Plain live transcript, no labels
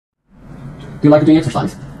Do you like doing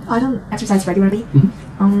exercise? I don't exercise regularly.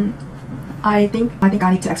 I think I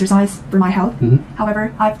need to exercise for my health.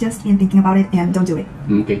 However, I've just been thinking about it and don't do it.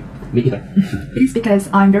 Okay, me either. It's because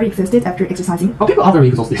I'm very exhausted after exercising. Oh, people are very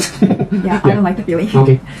exhausted. Yeah, I don't like the feeling.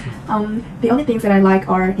 Okay. The only things that I like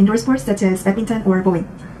are indoor sports such as badminton or bowling.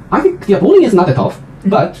 I think bowling is not that tough,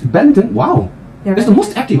 but badminton, wow. Yeah, it's the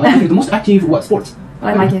most active. I think the most active sports. But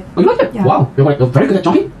I like it. Oh, you like it? Yeah. Wow, you're like very good at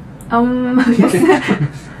jumping. Yes.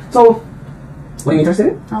 So, what are you interested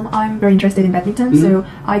in? I'm very interested in badminton, so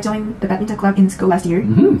I joined the badminton club in school last year.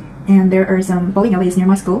 And there are some bowling alleys near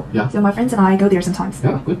my school. Yeah. So my friends and I go there sometimes.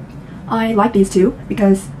 Yeah, good. I like these two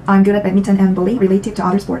because I'm good at badminton and bowling related to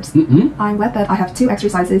other sports. I'm glad that I have two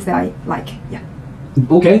exercises that I like. Yeah.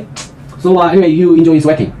 Okay. So anyway, you enjoy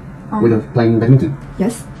sweating with playing badminton?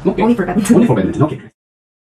 Yes. Okay. Only for badminton. Only for badminton. Okay.